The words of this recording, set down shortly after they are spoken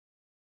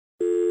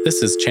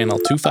This is Channel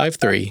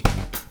 253.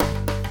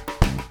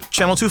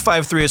 Channel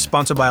 253 is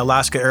sponsored by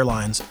Alaska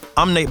Airlines.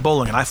 I'm Nate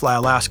Bowling and I fly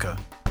Alaska.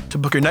 To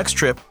book your next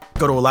trip,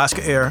 go to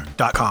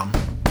alaskaair.com.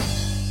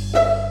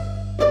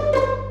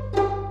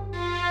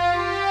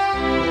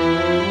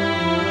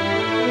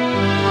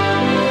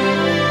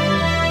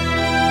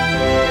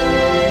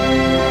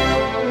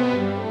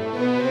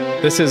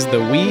 This is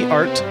the We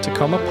Art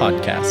Tacoma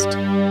podcast.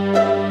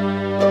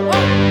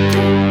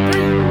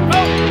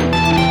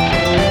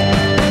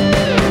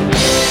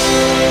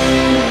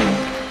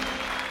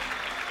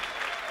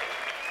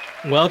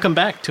 Welcome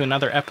back to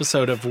another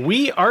episode of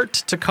We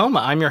Art Tacoma.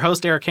 I'm your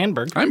host, Eric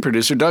Hanberg. I'm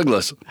producer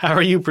Douglas. How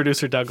are you,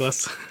 producer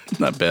Douglas?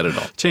 Not bad at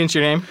all. Changed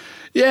your name?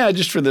 Yeah,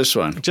 just for this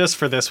one. Just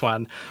for this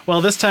one. Well,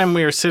 this time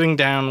we are sitting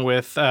down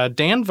with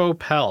Dan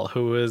Vopel,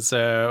 who is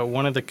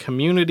one of the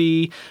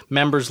community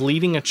members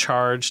leading a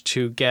charge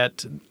to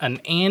get an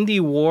Andy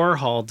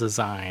Warhol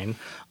design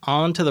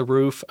onto the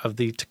roof of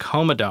the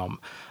Tacoma Dome,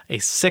 a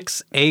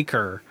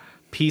 6-acre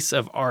piece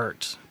of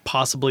art,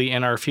 possibly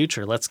in our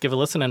future. Let's give a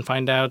listen and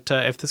find out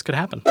if this could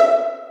happen.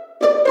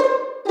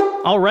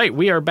 All right,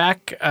 we are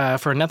back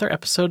for another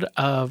episode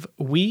of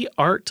We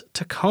Art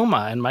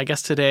Tacoma, and my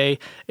guest today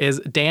is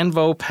Dan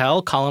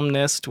Vopel,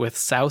 columnist with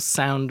South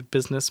Sound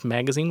Business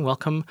Magazine.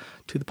 Welcome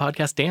to the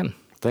podcast, Dan.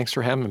 Thanks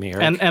for having me,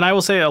 Eric. And I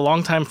will say, a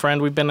longtime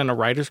friend. We've been in a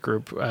writers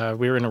group.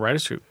 We were in a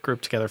writers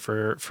group together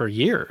for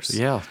years.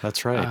 Yeah,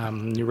 that's right.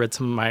 You read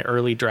some of my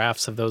early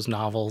drafts of those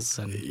novels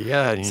and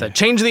said,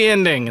 change the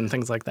ending and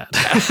things like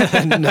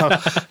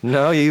that.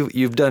 No,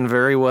 you've done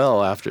very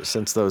well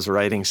since those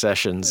writing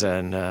sessions,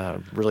 and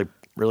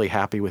really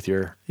happy with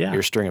your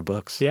string of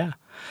books. Yeah.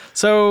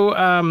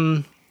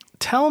 So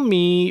tell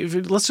me,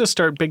 let's just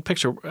start big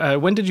picture.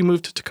 When did you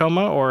move to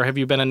Tacoma, or have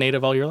you been a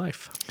native all your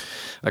life?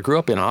 I grew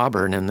up in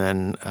Auburn and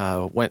then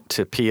went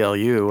to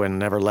PLU and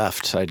never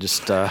left. I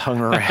just hung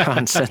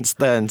around since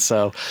then.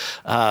 So,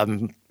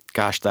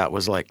 that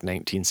was like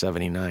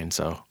 1979.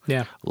 So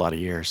a lot of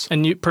years.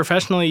 And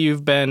professionally,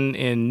 you've been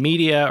in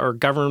media or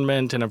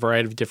government in a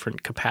variety of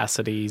different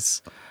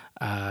capacities,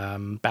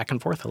 back and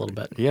forth a little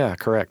bit. Yeah,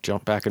 correct.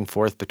 Jump back and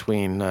forth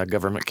between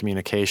government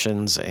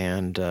communications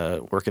and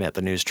working at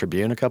the News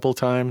Tribune a couple of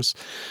times.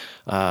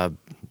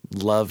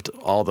 Loved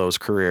all those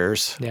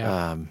careers.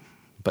 Yeah.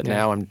 But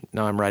now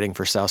I'm writing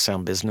for South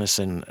Sound Business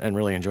and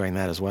really enjoying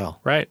that as well.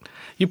 Right.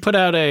 You put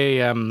out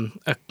a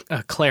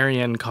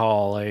clarion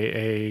call,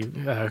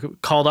 a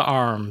call to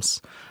arms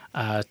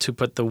to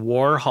put the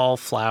Warhol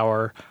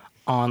flower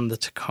on the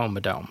Tacoma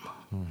Dome.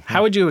 Mm-hmm.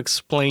 How would you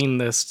explain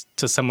this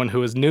to someone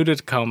who is new to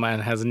Tacoma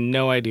and has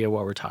no idea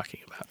what we're talking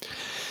about?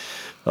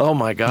 Oh,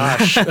 my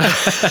gosh.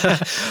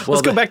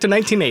 Let's go back to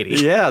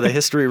 1980. Yeah, the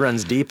history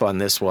runs deep on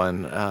this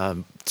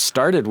one.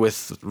 Started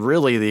with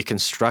really the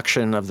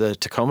construction of the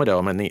Tacoma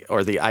Dome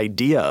or the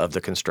idea of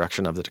the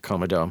construction of the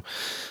Tacoma Dome.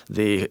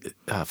 The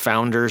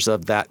founders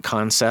of that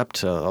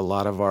concept, a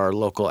lot of our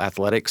local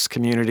athletics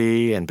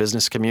community and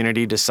business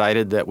community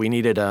decided that we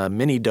needed a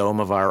mini dome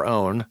of our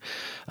own.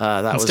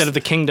 Instead of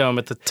the King Dome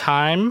at the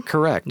time?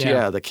 Correct,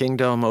 yeah. The King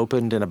Dome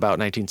opened in about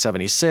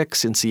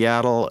 1976 in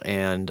Seattle,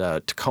 and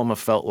Tacoma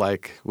felt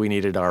like we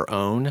needed our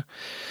own.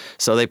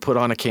 So they put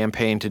on a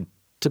campaign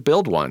to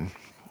build one.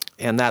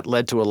 And that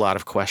led to a lot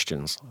of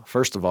questions.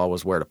 First of all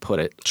was where to put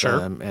it.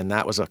 Sure. And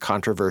that was a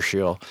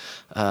controversial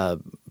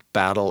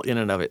battle in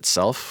and of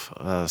itself.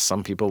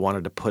 Some people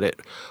wanted to put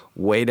it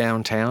way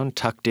downtown,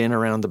 tucked in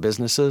around the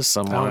businesses.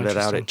 Some wanted it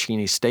out at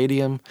Cheney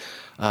Stadium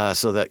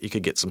so that you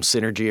could get some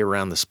synergy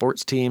around the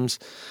sports teams.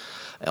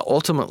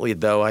 Ultimately,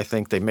 though, I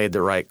think they made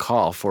the right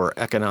call for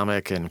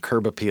economic and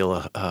curb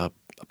appeal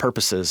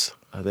purposes.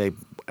 They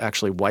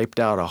actually wiped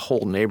out a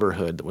whole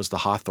neighborhood that was the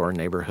Hawthorne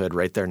neighborhood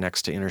right there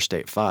next to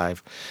Interstate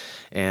 5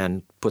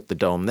 and put the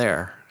dome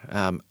there,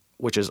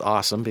 which is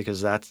awesome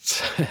because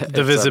that's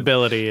the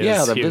visibility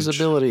is huge.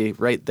 Visibility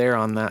right there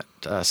on that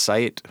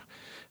site.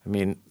 I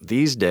mean,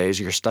 these days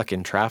you're stuck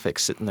in traffic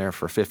sitting there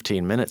for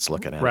 15 minutes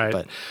looking at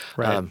it.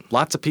 But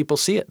lots of people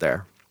see it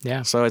there.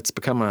 Yeah. So it's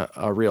become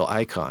a real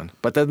icon.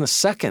 But then the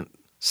second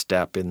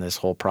step in this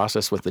whole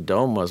process with the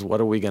dome was, what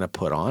are we going to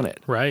put on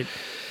it? Right.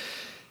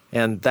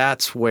 And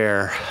that's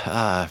where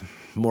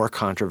more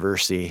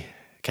controversy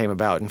came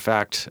about. In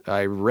fact,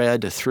 I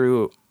read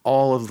through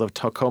all of the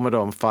Tacoma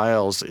Dome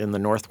files in the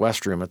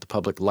Northwest Room at the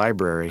public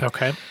library.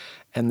 Okay.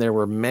 And there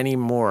were many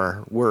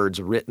more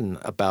words written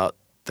about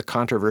the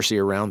controversy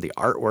around the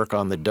artwork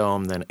on the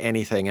dome than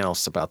anything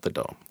else about the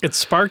dome. It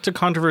sparked a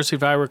controversy,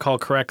 if I recall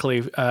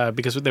correctly,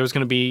 because there was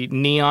going to be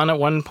neon at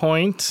one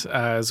point,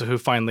 who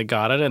finally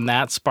got it, and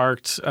that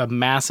sparked a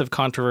massive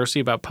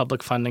controversy about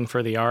public funding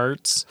for the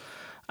arts.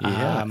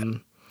 Yeah,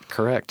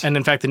 correct. And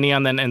in fact, the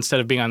neon then,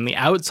 instead of being on the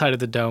outside of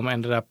the dome,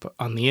 ended up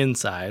on the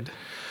inside.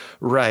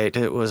 Right.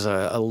 It was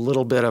a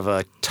little bit of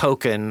a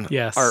token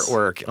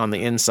artwork on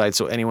the inside,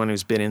 so anyone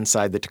who's been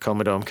inside the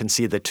Tacoma Dome can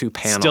see the two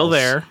panels. Still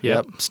there.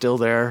 Yep, still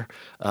there.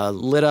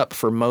 Lit up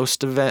for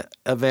most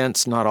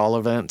events, not all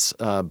events,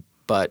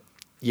 but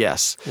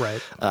yes.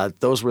 Right.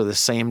 Those were the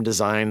same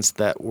designs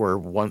that were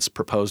once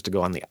proposed to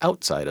go on the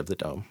outside of the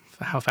dome.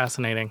 How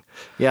fascinating.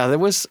 Yeah,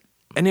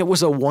 and it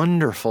was a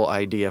wonderful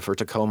idea for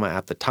Tacoma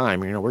at the time.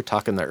 We're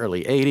talking the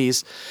early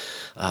 80s.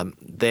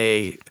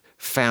 They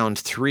found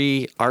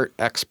 3 art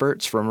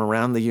experts from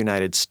around the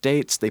United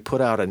States. They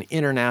put out an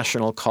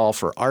international call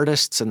for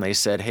artists, and they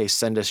said, hey,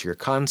 send us your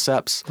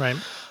concepts. Right.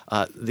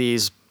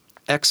 These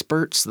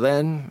experts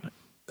then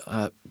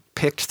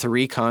picked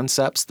 3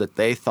 concepts that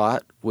they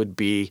thought would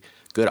be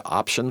good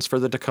options for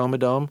the Tacoma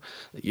Dome.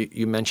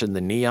 You mentioned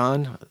the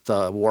neon,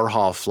 the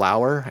Warhol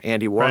flower,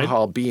 Andy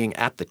Warhol being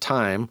at the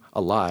time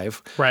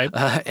alive, right,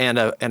 and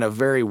a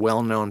very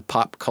well-known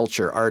pop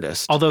culture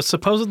artist. Although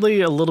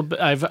supposedly a little bit,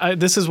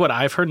 this is what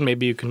I've heard, and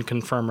maybe you can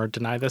confirm or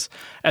deny this.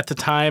 At the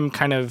time,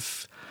 kind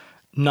of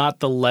not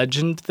the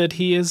legend that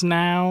he is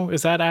now.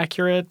 Is that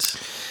accurate?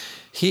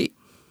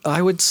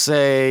 I would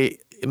say,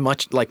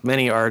 much like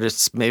many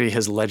artists, maybe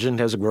his legend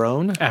has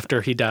grown after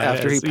he died,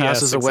 after he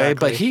passes away.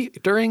 Exactly.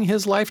 But during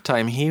his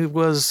lifetime, he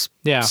was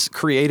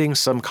creating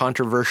some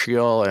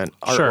controversial and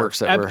artworks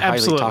that were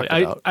highly talked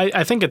about.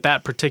 I think at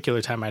that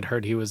particular time, I'd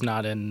heard he was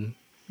not in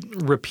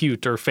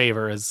repute or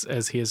favor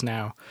as he is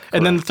now. Correct.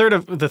 And then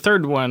the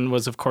third one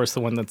was, of course, the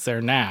one that's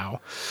there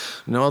now.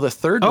 No, the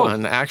third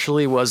one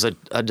actually was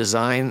a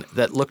design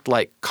that looked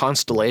like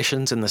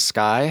constellations in the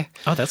sky.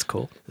 Oh, that's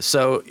cool.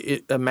 So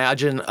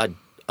imagine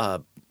a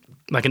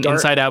like an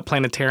inside-out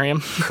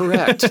planetarium?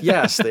 Correct,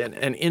 yes.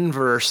 An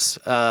inverse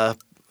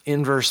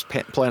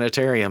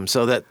planetarium,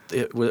 so that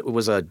it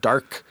was a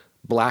dark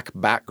black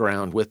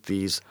background with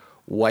these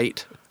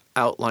white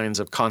outlines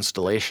of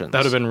constellations. That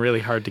would have been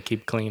really hard to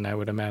keep clean, I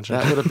would imagine.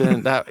 That would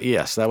have been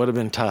yes, that would have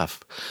been tough.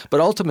 But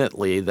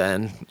ultimately,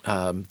 then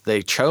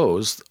they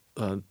chose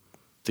the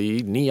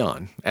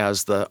neon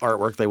as the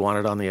artwork they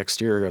wanted on the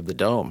exterior of the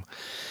dome.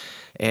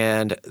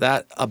 And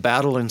a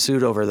battle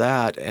ensued over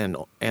that,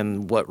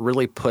 and what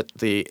really put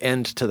the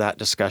end to that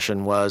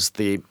discussion was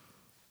the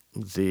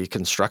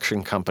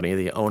construction company,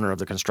 the owner of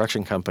the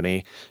construction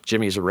company,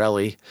 Jimmy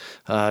Zarelli,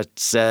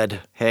 said,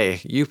 "Hey,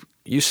 you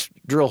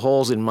drill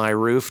holes in my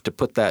roof to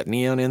put that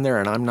neon in there,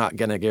 and I'm not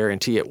going to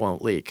guarantee it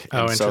won't leak."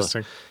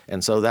 Interesting.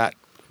 So that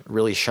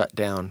really shut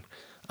down.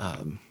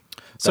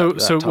 So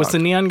was the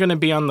neon going to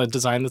be on the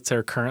design that's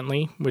there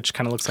currently, which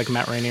kind of looks like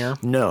Matt Rainier?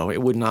 No,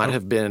 it would not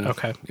have been.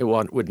 Okay. It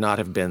would not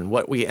have been.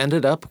 What we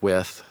ended up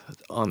with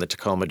on the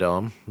Tacoma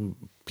Dome,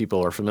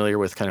 people are familiar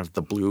with kind of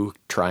the blue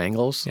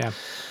triangles. Yeah.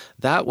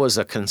 That was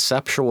a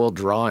conceptual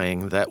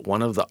drawing that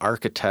one of the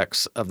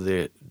architects of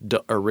the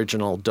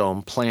original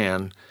dome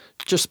plan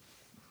just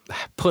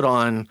put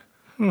on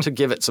to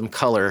give it some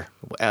color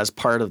as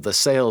part of the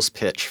sales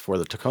pitch for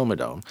the Tacoma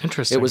Dome.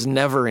 Interesting. It was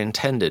never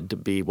intended to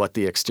be what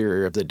the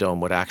exterior of the dome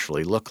would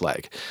actually look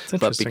like.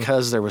 But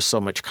because there was so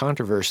much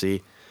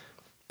controversy,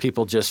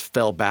 people just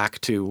fell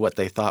back to what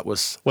they thought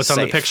was what's safe.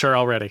 On the picture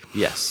already.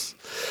 Yes.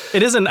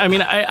 It isn't. I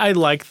mean, I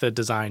like the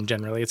design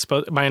generally.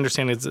 My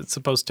understanding is it's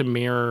supposed to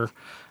mirror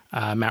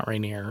Matt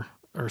Rainier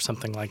or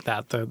something like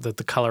that.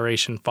 The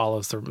coloration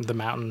follows the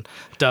mountain.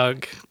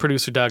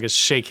 Producer Doug is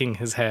shaking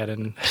his head,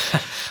 and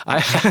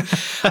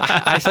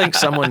I think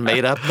someone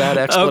made up that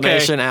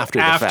explanation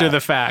after the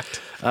fact.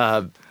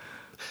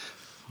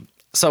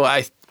 So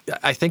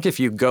I think if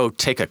you go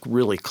take a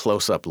really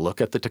close-up look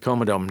at the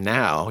Tacoma Dome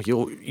now,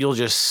 you'll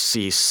just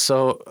see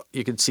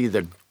you can see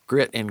the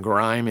grit and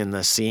grime in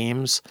the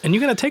seams. And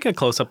you're going to take a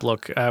close-up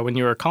look when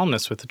you were a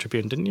columnist with the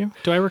Tribune, didn't you?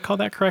 Do I recall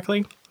that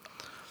correctly?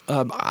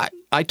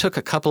 I took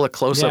a couple of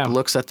close-up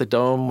looks at the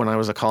dome when I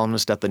was a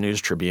columnist at the News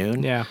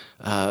Tribune. Yeah.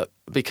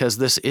 Because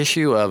this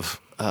issue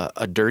of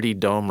a dirty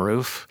dome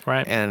roof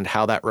and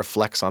how that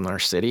reflects on our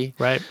city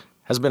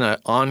has been an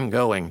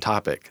ongoing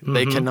topic. Mm-hmm.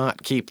 They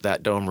cannot keep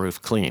that dome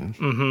roof clean.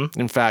 Mm-hmm.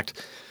 In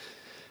fact,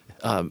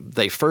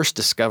 they first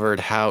discovered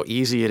how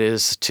easy it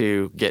is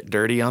to get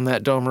dirty on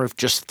that dome roof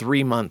just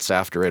 3 months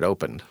after it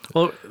opened.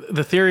 Well,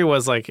 the theory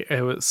was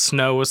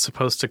snow was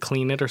supposed to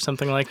clean it or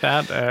something like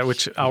that,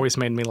 which always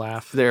made me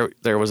laugh. There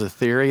was a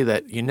theory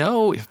that,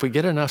 if we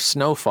get enough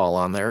snowfall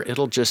on there,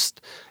 it'll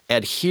just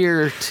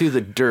adhere to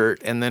the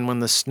dirt, and then when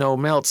the snow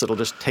melts, it'll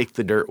just take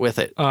the dirt with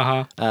it.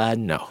 Uh-huh.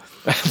 No,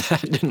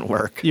 that didn't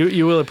work.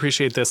 You will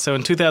appreciate this. So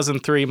in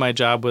 2003, my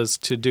job was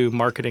to do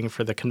marketing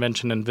for the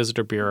Convention and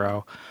Visitor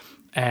Bureau.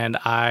 And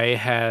I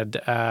had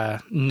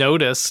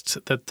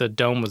noticed that the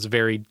dome was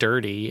very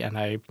dirty, and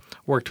I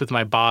worked with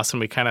my boss, and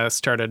we kind of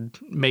started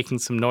making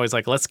some noise,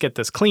 like, let's get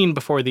this clean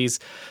before these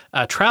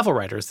travel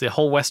writers, the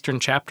whole Western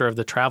chapter of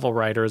the Travel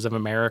Writers of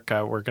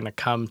America, were going to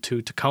come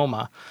to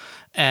Tacoma.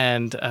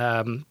 And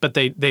but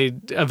they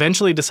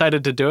eventually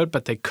decided to do it,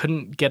 but they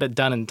couldn't get it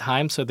done in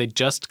time, so they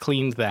just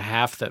cleaned the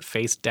half that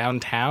faced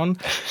downtown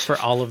for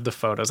all of the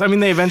photos. I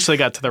mean, they eventually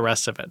got to the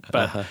rest of it,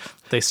 but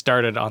they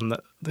started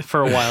for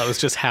a while. It was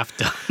just half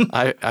done.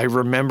 I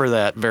remember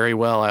that very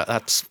well.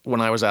 That's when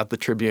I was at the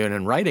Tribune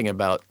and writing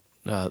about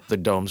the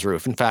dome's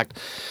roof. In fact,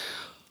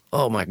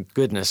 oh my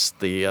goodness,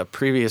 the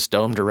previous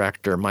dome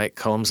director, Mike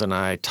Combs, and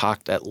I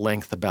talked at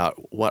length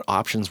about what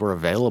options were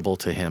available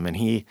to him, and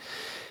he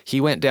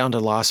went down to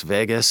Las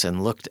Vegas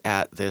and looked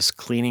at this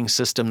cleaning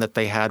system that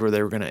they had where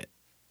they were going to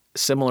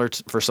similar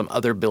for some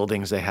other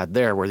buildings they had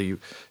there, where you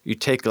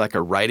take like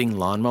a riding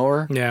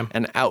lawnmower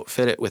and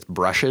outfit it with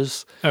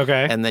brushes.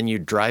 Okay. And then you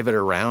drive it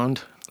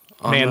around.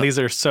 These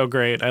are so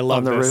great. I love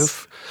on the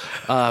this.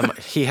 roof.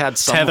 He had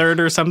some tethered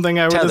or something,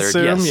 I would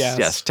assume.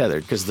 Yes,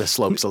 tethered, because the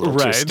slope's a little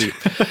too steep.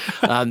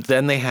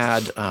 Then they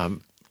had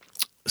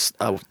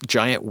a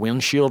giant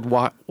windshield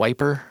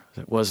wiper.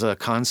 It was a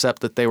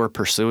concept that they were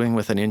pursuing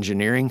with an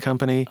engineering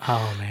company.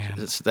 Oh, man.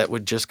 That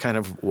would just kind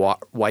of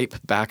wipe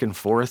back and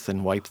forth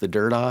and wipe the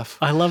dirt off.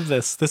 I love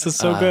this. This is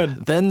so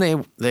good. Then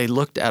they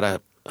looked at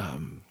a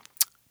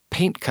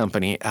paint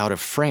company out of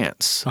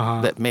France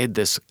that made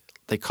this.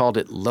 They called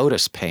it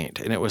lotus paint,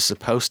 and it was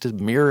supposed to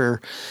mirror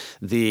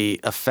the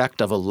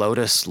effect of a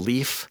lotus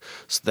leaf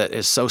that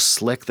is so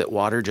slick that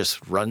water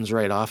just runs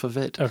right off of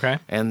it. Okay.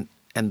 And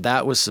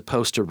that was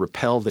supposed to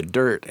repel the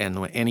dirt,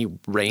 and any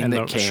rain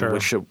that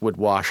came would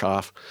wash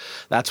off.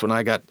 That's when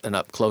I got an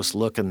up-close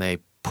look, and they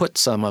put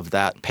some of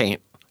that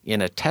paint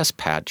in a test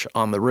patch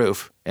on the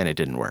roof, and it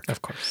didn't work.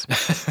 Of course.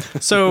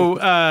 So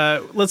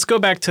let's go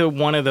back to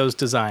one of those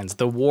designs.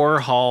 The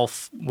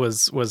Warhol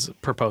was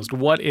proposed.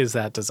 What is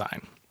that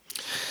design?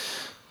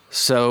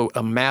 So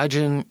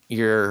imagine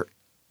you're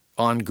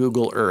on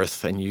Google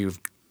Earth and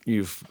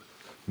you've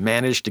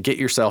managed to get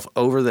yourself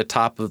over the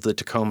top of the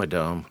Tacoma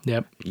Dome.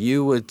 Yep.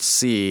 You would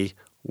see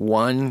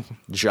one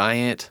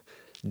giant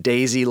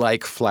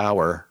daisy-like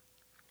flower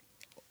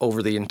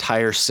over the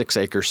entire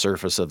 6-acre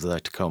surface of the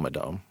Tacoma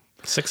Dome.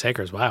 6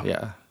 acres, wow.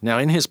 Yeah. Now,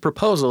 in his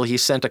proposal, he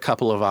sent a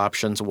couple of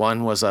options.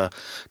 One was a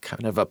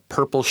kind of a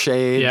purple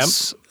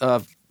shades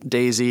of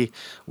daisy.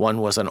 One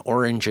was an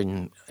orange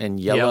and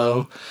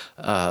yellow.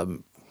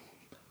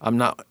 I'm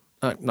not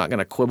going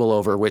to quibble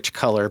over which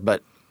color,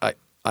 but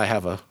I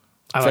have a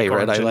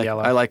favorite.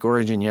 I like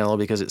orange and yellow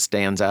because it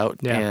stands out,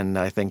 and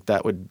I think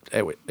that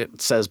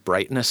it says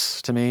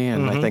brightness to me,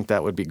 and I think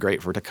that would be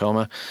great for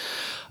Tacoma.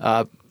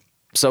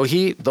 So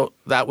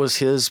that was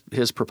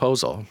his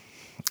proposal,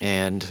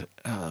 and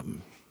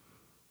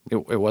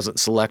it wasn't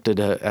selected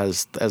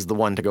as the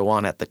one to go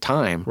on at the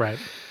time. Right.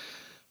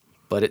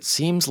 But it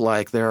seems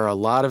like there are a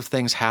lot of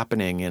things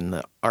happening in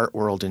the art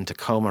world in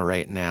Tacoma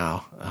right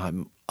now.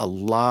 A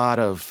lot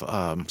of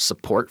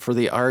support for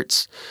the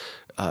arts,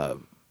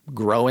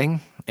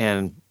 growing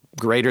and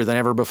greater than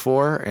ever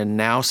before, and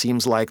now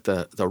seems like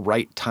the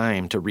right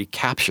time to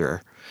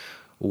recapture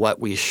what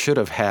we should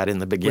have had in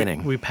the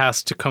beginning. We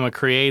passed Tacoma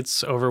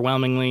Creates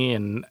overwhelmingly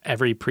in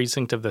every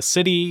precinct of the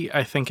city.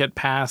 I think it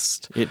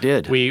passed. It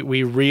did. We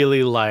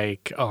really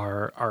like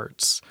our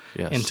arts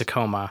in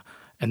Tacoma.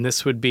 And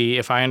this would be,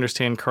 if I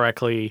understand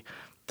correctly,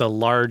 the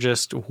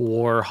largest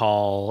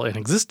Warhol in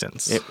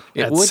existence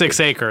at 6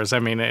 acres. I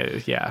mean,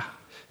 yeah.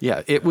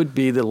 Yeah, it would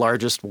be the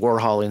largest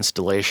Warhol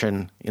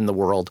installation in the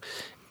world.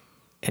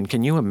 And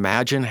can you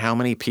imagine how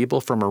many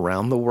people from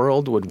around the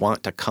world would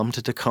want to come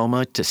to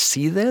Tacoma to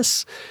see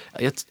this?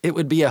 It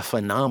would be a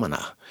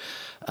phenomena.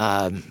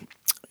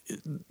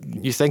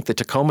 You think the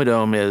Tacoma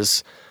Dome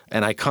is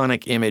an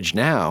iconic image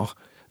now.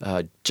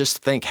 Just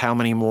think how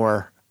many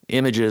more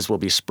images will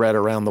be spread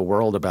around the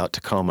world about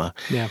Tacoma.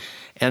 Yeah.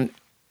 And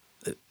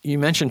you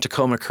mentioned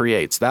Tacoma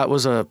Creates. That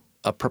was a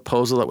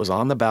proposal that was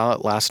on the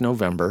ballot last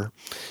November.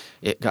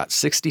 It got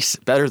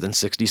better than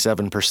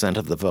 67%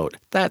 of the vote.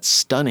 That's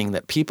stunning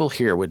that people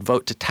here would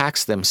vote to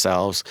tax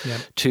themselves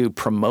to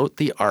promote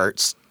the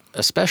arts,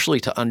 especially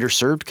to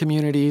underserved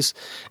communities,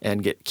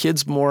 and get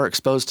kids more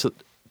exposed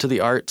to the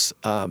arts.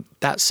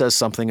 That says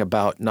something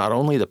about not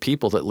only the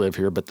people that live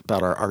here, but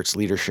about our arts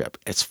leadership.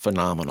 It's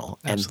phenomenal.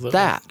 Absolutely. And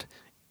that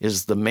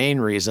is the main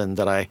reason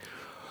that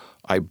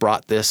I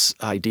brought this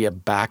idea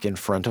back in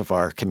front of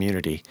our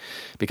community.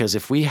 Because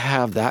if we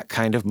have that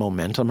kind of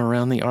momentum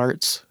around the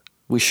arts,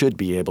 we should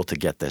be able to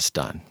get this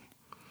done.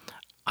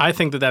 I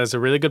think that is a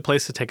really good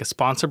place to take a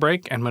sponsor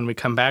break. And when we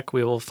come back,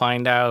 we will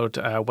find out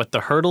what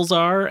the hurdles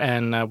are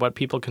and what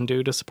people can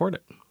do to support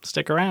it.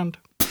 Stick around.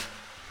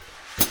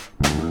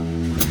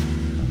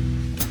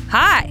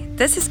 Hi,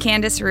 this is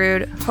Candace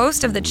Rude,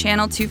 host of the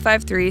Channel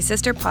 253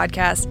 sister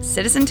podcast,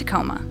 Citizen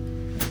Tacoma.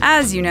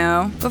 As you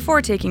know,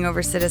 before taking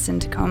over Citizen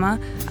Tacoma,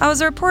 I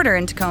was a reporter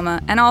in Tacoma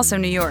and also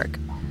New York.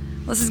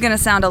 Well, this is going to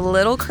sound a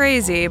little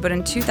crazy, but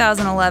in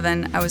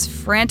 2011, I was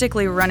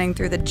frantically running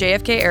through the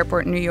JFK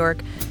airport in New York,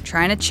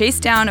 trying to chase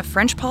down a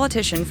French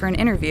politician for an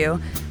interview,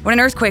 when an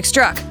earthquake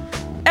struck.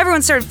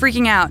 Everyone started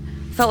freaking out.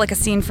 Felt like a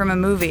scene from a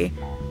movie.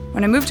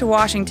 When I moved to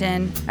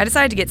Washington, I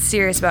decided to get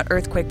serious about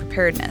earthquake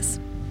preparedness.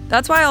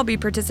 That's why I'll be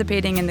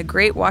participating in the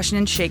Great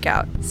Washington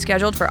Shakeout,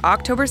 scheduled for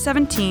October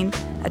 17th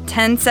at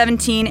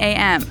 10:17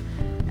 a.m.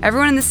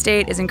 Everyone in the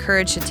state is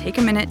encouraged to take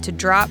a minute to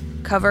drop,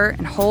 cover,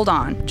 and hold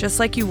on, just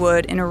like you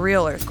would in a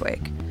real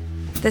earthquake.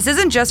 This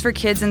isn't just for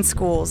kids in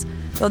schools,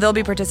 though they'll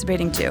be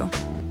participating too.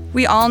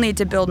 We all need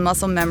to build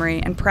muscle memory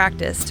and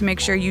practice to make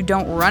sure you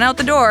don't run out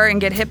the door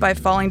and get hit by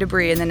falling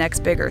debris in the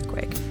next big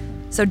earthquake.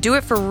 So do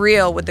it for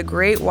real with the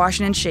Great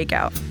Washington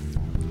Shakeout.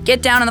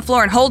 Get down on the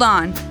floor and hold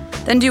on.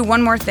 Then do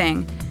one more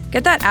thing.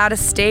 Get that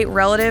out-of-state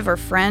relative or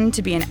friend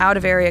to be an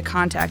out-of-area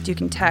contact you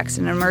can text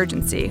in an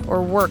emergency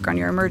or work on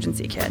your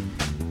emergency kit.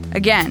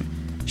 Again,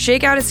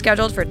 Shakeout is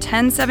scheduled for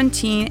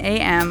 10:17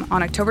 a.m.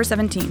 on October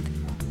 17th.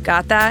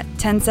 Got that?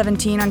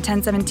 10:17 on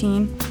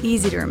 10/17?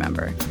 Easy to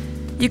remember.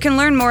 You can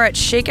learn more at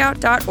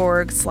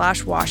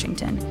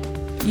shakeout.org/Washington.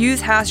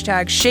 Use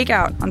hashtag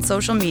Shakeout on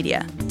social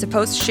media to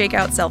post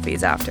Shakeout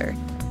selfies after.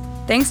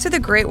 Thanks to the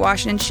Great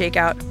Washington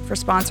Shakeout for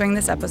sponsoring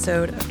this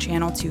episode of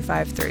Channel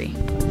 253.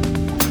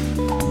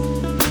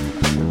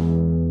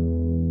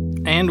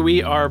 And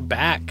we are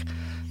back.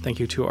 Thank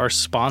you to our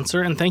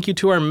sponsor, and thank you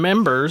to our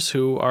members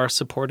who are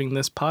supporting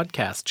this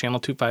podcast.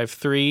 Channel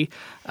 253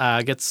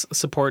 gets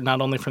support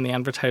not only from the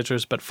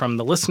advertisers, but from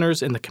the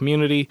listeners in the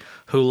community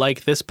who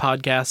like this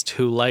podcast,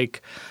 who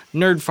like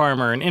Nerd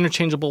Farmer and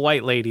Interchangeable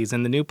White Ladies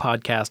and the new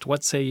podcast,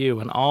 What Say You,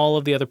 and all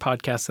of the other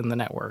podcasts in the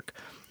network.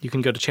 You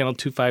can go to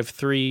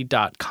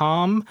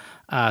channel253.com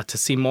to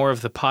see more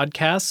of the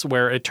podcasts,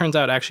 where it turns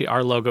out actually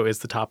our logo is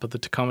the top of the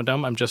Tacoma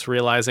Dome. I'm just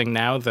realizing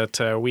now that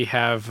we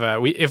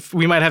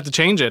might have to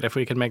change it if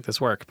we can make this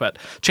work. But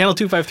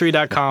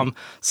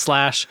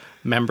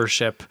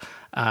channel253.com/membership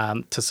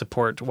to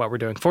support what we're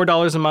doing.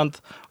 $4 a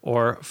month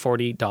or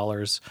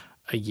 $40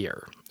 a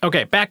year.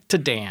 Okay, back to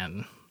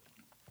Dan.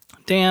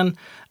 Dan,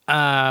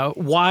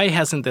 why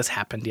hasn't this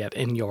happened yet,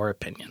 in your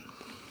opinion?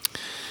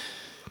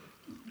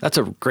 That's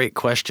a great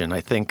question.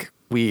 I think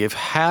we've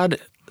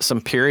had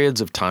some periods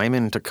of time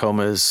in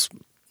Tacoma's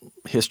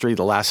history,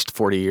 the last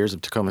 40 years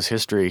of Tacoma's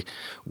history,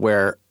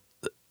 where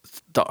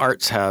the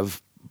arts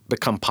have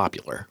become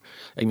popular.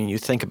 I mean, you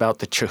think about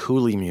the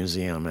Chihuly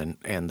Museum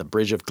and the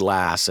Bridge of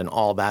Glass and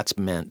all that's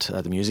meant,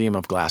 the Museum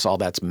of Glass, all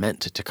that's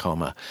meant to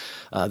Tacoma.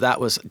 That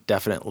was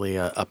definitely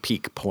a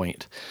peak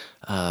point.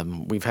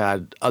 We've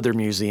had other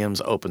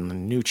museums open, the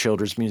New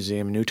Children's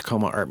Museum, New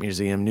Tacoma Art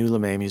Museum, New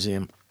LeMay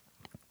Museum.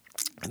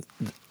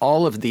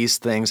 All of these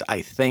things,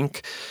 I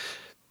think,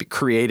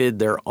 created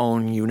their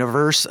own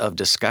universe of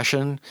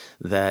discussion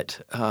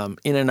that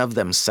in and of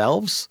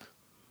themselves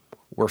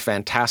were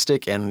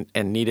fantastic and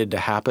needed to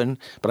happen.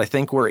 But I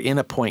think we're in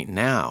a point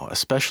now,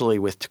 especially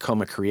with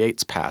Tacoma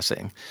Creates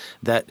passing,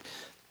 that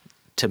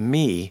to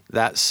me,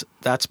 that's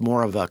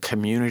more of a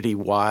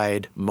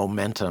community-wide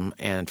momentum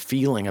and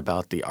feeling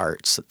about the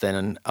arts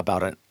than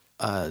about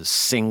a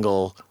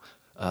single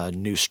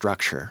new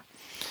structure.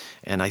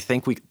 And I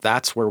think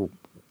that's where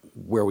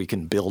we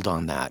can build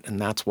on that,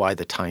 and that's why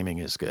the timing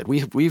is good.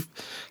 We've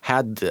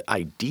had the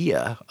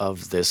idea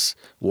of this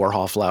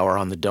Warhol flower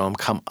on the dome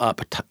come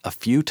up a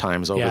few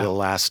times over the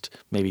last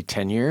maybe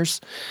 10 years,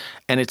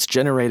 and it's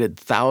generated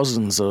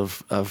thousands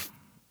of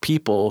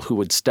people who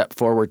would step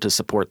forward to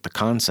support the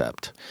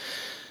concept.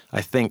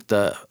 I think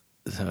the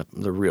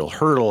real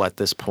hurdle at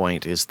this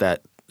point is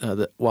that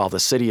while the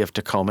city of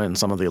Tacoma and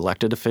some of the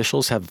elected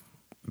officials have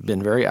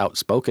been very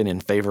outspoken in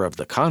favor of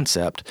the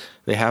concept,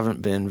 they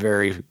haven't been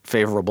very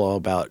favorable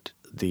about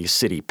the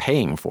city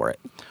paying for it.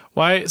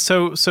 Why?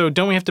 So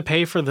don't we have to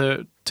pay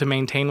to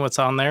maintain what's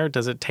on there?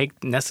 Does it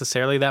take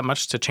necessarily that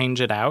much to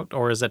change it out,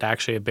 or is it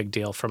actually a big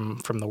deal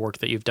from the work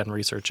that you've done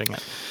researching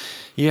it?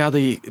 Yeah,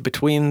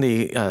 between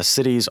the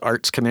city's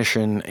Arts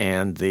Commission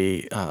and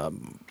the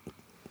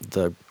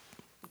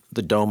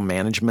dome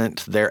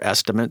management, their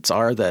estimates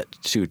are that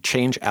to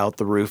change out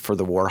the roof for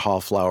the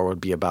Warhol flower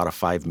would be about a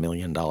 $5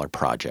 million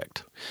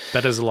project.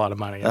 That is a lot of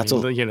money. That is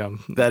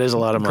a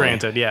lot of money.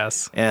 Granted,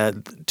 yes.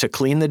 And to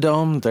clean the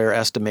dome, they're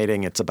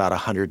estimating it's about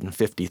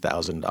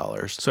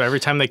 $150,000. So every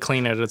time they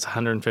clean it, it's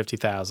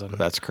 $150,000.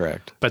 That's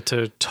correct. But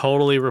to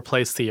totally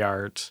replace the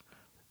art,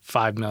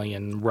 $5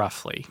 million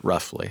roughly.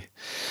 Roughly.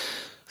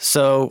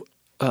 So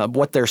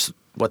what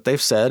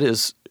they've said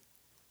is,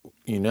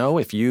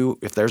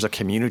 if there's a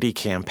community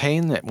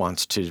campaign that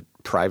wants to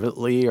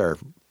privately or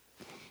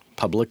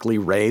publicly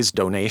raise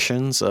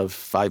donations of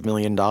 $5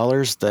 million,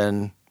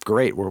 then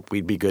great,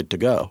 we'd be good to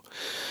go.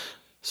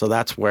 So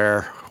that's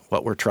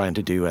what we're trying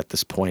to do at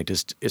this point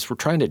is we're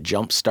trying to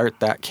jumpstart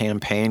that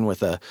campaign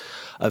with a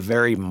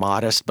very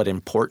modest but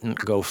important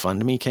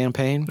GoFundMe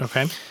campaign.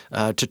 Okay.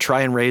 To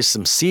try and raise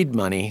some seed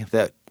money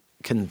that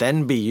can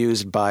then be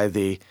used by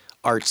the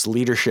arts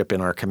leadership in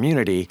our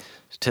community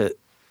to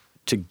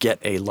get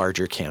a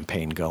larger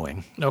campaign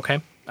going.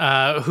 Okay.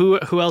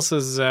 Who else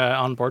is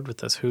on board with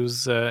this?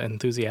 Who's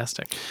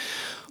enthusiastic?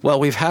 Well,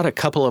 we've had a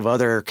couple of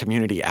other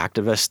community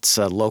activists,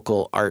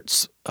 local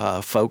arts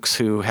folks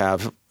who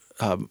have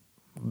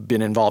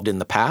been involved in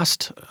the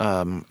past,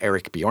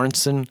 Eric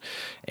Bjornson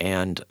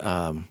and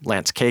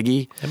Lance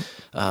Kagi. Yep.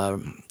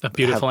 A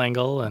Beautiful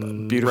Angle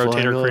and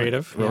Rotator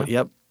Creative.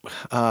 Yep.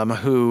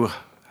 Who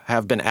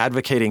have been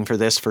advocating for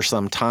this for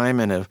some time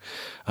and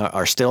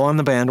are still on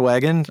the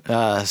bandwagon,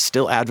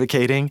 still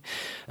advocating,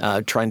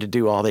 trying to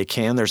do all they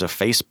can. There's a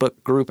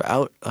Facebook group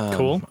out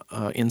Cool.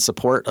 In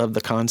support of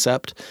the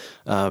concept.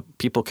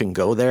 People can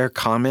go there,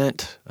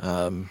 comment,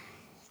 and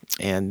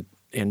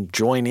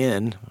join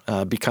in,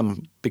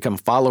 become become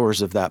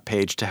followers of that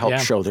page to help Yeah.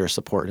 show their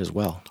support as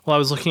well. Well, I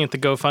was looking at the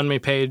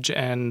GoFundMe page,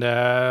 and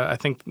I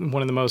think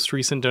one of the most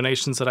recent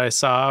donations that I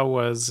saw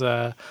was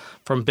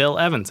from Bill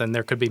Evans, and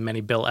there could be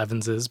many Bill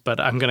Evanses, but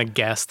I'm going to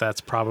guess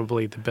that's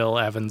probably the Bill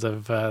Evans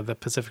of the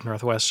Pacific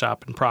Northwest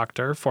shop in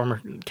Proctor,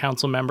 former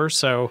council member.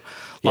 So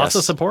lots Yes.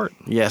 of support.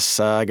 Yes,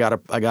 I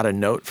got a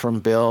note from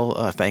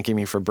Bill thanking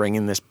me for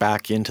bringing this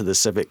back into the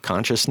civic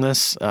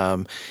consciousness.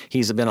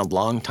 He's been a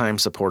longtime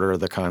supporter of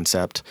the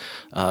concept,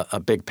 a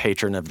big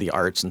patron of the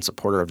arts and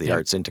supporter of the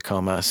arts in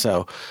Tacoma.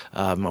 So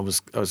I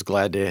was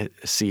glad to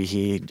see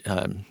he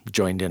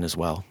joined in as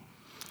well.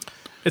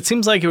 It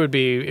seems like it would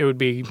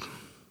be.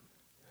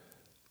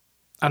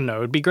 I don't know.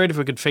 It'd be great if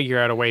we could figure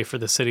out a way for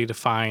the city to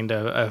find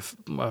a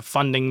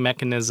funding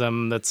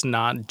mechanism that's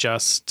not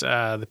just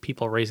the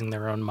people raising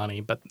their own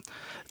money, but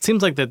it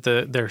seems like that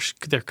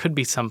there could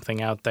be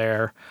something out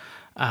there.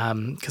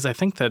 Because I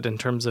think that in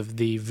terms of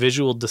the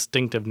visual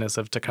distinctiveness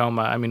of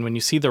Tacoma, I mean, when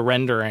you see the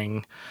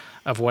rendering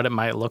of what it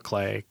might look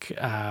like,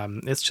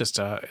 it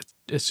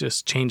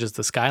just changes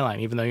the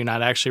skyline. Even though you're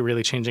not actually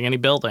really changing any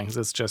buildings,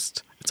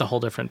 it's a whole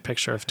different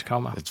picture of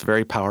Tacoma. It's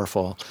very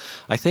powerful.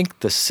 I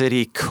think the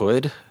city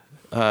could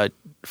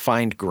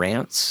find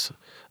grants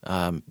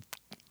and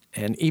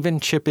even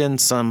chip in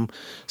some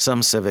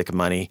civic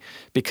money,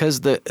 because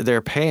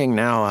they're paying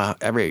now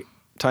every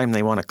time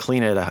they want to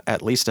clean it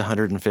at least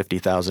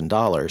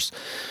 $150,000.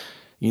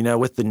 You know,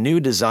 with the new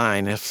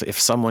design, if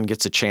someone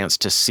gets a chance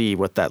to see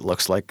what that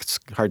looks like, it's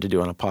hard to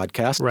do on a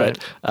podcast. Right.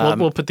 But,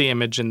 We'll put the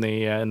image in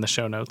the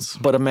show notes.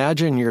 But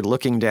imagine you're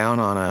looking down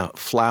on a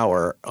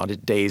flower, on a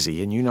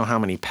daisy, and you know how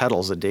many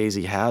petals a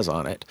daisy has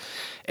on it.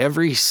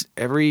 Every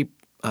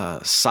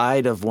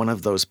side of one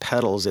of those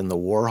petals in the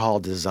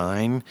Warhol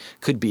design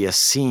could be a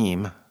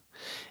seam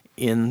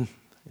in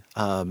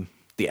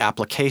the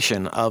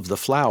application of the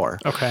flower.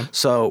 Okay.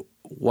 So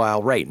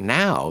while right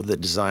now the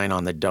design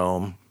on the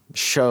dome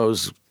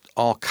shows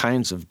all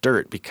kinds of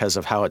dirt because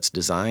of how it's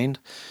designed,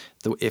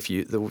 if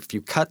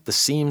you cut the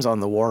seams on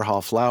the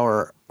Warhol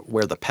flower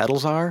where the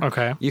petals are,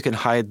 okay, you can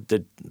hide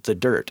the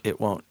dirt. It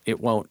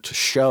won't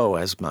show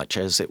as much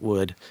as it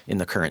would in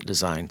the current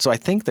design. So I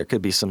think there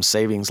could be some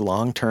savings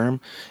long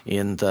term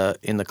in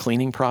the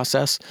cleaning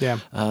process. Yeah.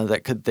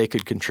 They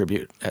could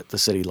contribute at the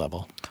city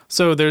level.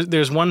 So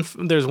there's one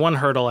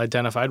hurdle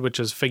identified, which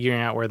is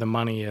figuring out where the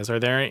money is. Are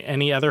there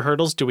any other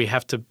hurdles? Do we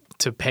have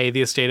to pay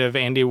the estate of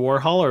Andy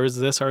Warhol, or is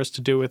this ours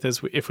to do with?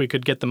 If we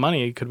could get the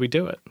money, could we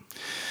do it?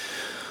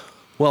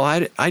 Well,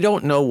 I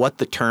don't know what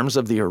the terms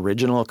of the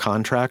original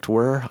contract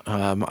were.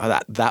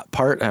 That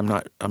part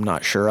I'm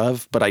not sure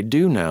of, but I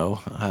do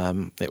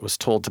know it was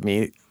told to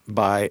me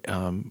by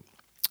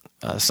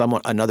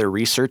another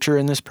researcher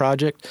in this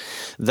project,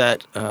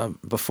 that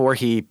before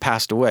he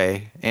passed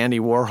away, Andy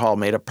Warhol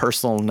made a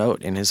personal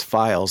note in his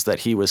files that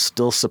he was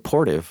still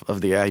supportive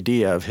of the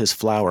idea of his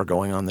flower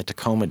going on the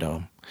Tacoma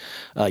Dome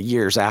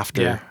years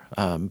after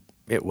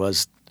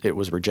it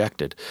was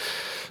rejected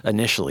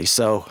initially.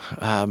 So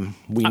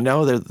we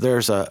know that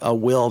there's a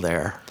will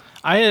there.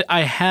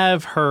 I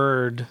have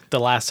heard the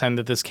last time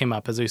that this came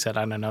up, as you said,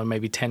 I don't know,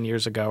 maybe 10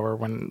 years ago or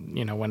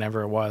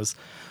whenever it was,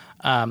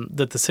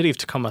 that the city of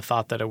Tacoma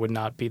thought that it would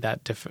not be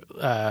that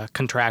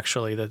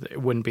contractually, that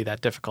it wouldn't be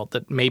that difficult,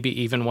 that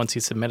maybe even once he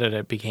submitted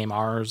it became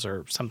ours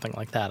or something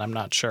like that. I'm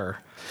not sure.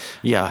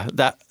 Yeah,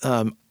 that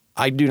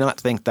I do not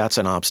think that's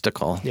an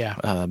obstacle.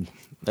 Yeah.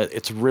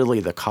 It's really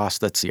the cost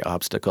that's the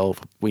obstacle.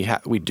 We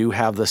do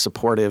have the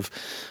supportive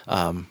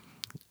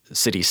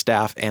city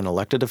staff and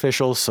elected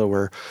officials, so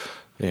we're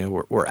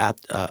at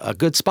a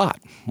good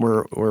spot.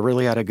 We're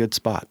really at a good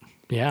spot.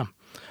 Yeah.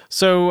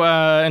 So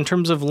in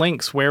terms of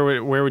links, where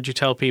would you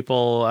tell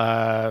people?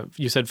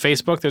 You said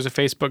Facebook. There's a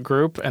Facebook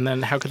group, and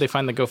then how could they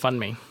find the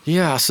GoFundMe?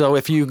 Yeah, so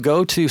if you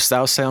go to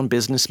South Sound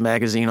Business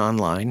Magazine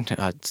online,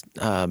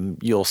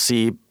 you'll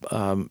see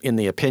in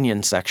the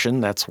opinion section,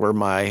 that's where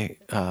my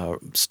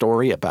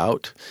story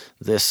about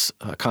this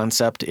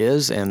concept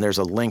is, and there's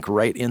a link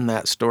right in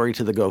that story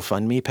to the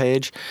GoFundMe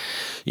page.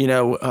 You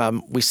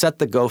know, we set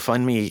the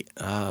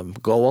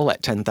GoFundMe goal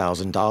at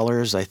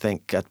 $10,000. I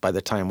think by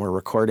the time we're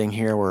recording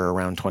here, we're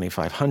around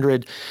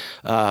 $2,500.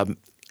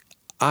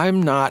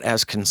 I'm not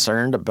as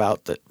concerned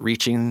about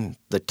reaching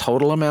the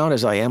total amount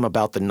as I am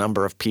about the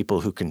number of people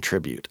who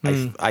contribute.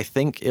 I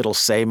think it'll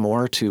say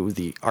more to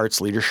the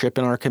arts leadership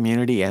in our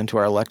community and to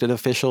our elected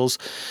officials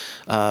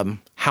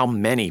how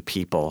many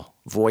people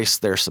voice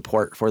their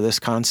support for this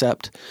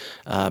concept,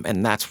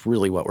 and that's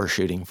really what we're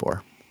shooting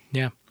for.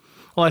 Yeah.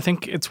 Well, I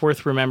think it's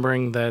worth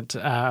remembering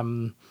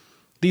that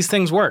these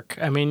things work.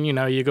 I mean,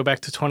 you go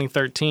back to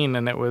 2013,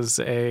 and it was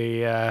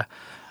a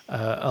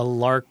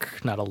lark,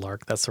 not a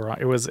lark. That's the wrong.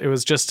 It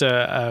was just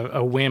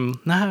a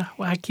whim.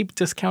 I keep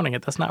discounting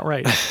it. That's not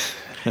right.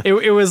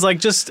 it was like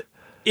just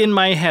in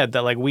my head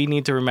that like we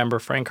need to remember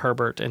Frank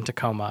Herbert in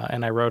Tacoma,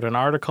 and I wrote an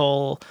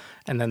article,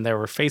 and then there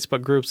were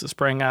Facebook groups that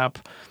sprang up,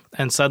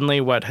 and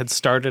suddenly what had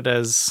started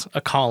as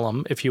a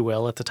column, if you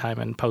will, at the time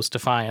in Post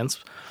Defiance,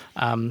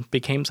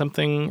 became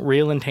something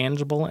real and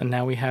tangible, and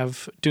now we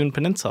have Dune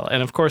Peninsula.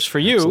 And of course, for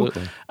you,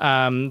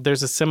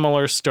 there's a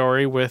similar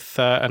story with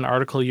an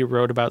article you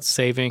wrote about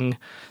saving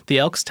the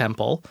Elks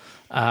Temple.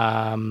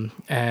 And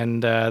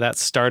that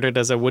started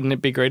as a wouldn't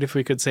it be great if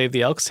we could save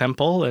the Elks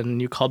Temple,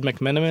 and you called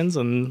McMenamins,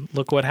 and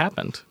look what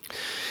happened.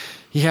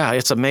 Yeah,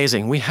 it's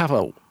amazing. We have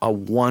a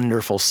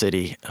wonderful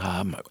city.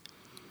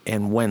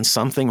 And when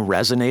something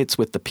resonates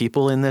with the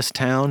people in this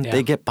town,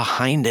 they get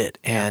behind it.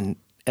 And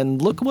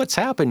look what's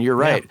happened. You're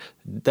right.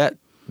 Yeah.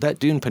 That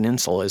Dune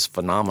Peninsula is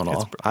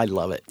phenomenal. I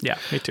love it. Yeah,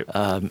 me too.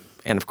 And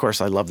of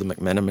course, I love the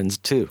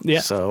McMenamins too.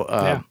 Yeah.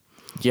 So,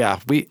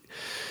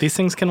 these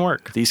things can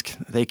work.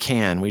 They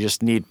can. We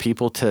just need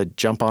people to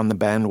jump on the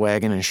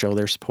bandwagon and show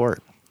their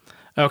support.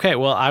 Okay,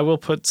 well, I will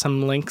put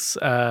some links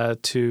to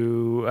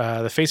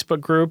the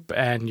Facebook group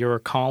and your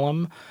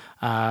column,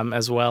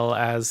 as well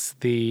as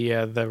the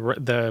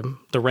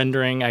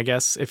rendering, I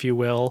guess, if you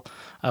will,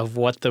 of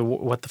what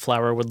the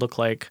flower would look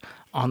like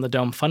on the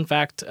dome. Fun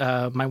fact: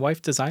 my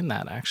wife designed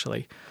that,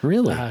 actually.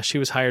 Really? She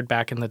was hired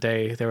back in the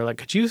day. They were like,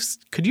 "Could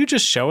you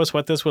just show us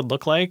what this would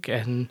look like?"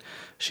 And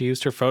she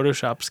used her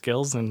Photoshop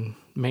skills and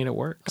made it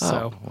work.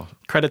 So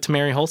credit to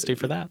Mary Holste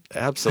for that.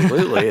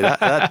 Absolutely,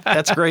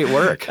 that's great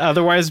work.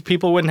 Otherwise,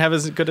 people wouldn't have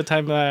as good a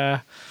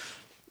time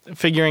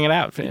figuring it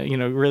out.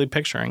 Really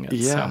picturing it.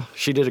 Yeah, so.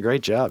 She did a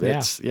great job.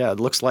 Yeah. It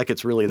looks like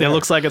it's really there. It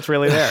looks like it's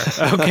really there.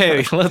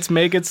 Okay, let's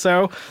make it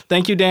so.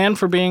 Thank you, Dan,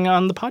 for being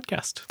on the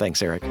podcast.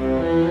 Thanks, Eric.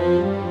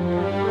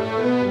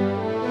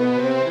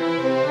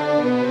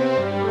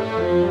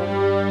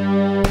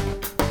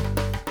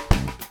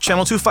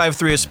 Channel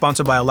 253 is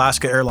sponsored by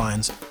Alaska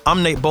Airlines.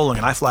 I'm Nate Bowling,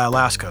 and I fly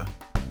Alaska.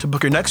 To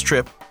book your next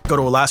trip, go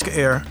to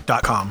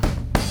alaskaair.com.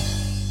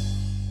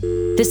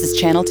 This is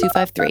Channel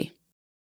 253.